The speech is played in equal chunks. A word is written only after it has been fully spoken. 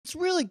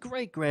It's really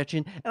great,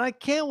 Gretchen, and I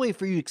can't wait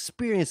for you to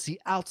experience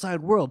the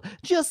outside world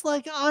just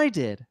like I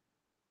did.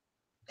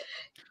 I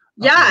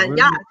Yeah,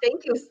 yeah.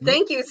 really.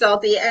 Thank you,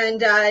 Salty.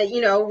 And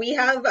we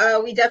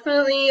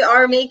definitely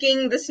are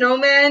making the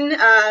snowman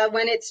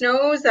when it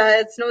snows.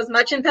 It snows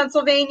much in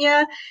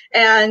Pennsylvania,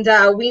 and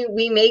we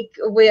make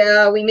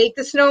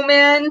the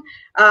snowman,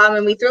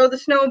 and we throw the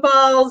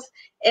snowballs,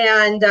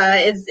 and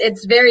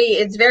it's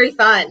very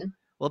fun.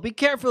 Well, be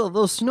careful of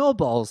those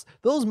snowballs.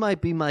 Those might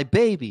be my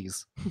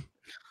babies.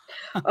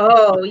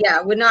 Oh yeah,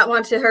 would not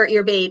want to hurt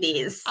your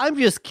babies. I'm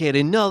just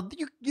kidding. No,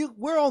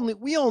 we're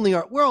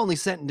only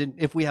sent in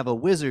if we have a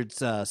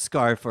wizard's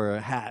scarf or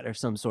a hat or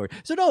some sort.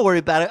 So don't worry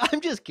about it.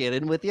 I'm just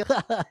kidding with you.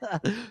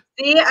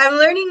 See, I'm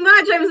learning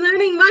much. I'm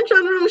learning much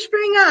on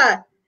Rumspringer.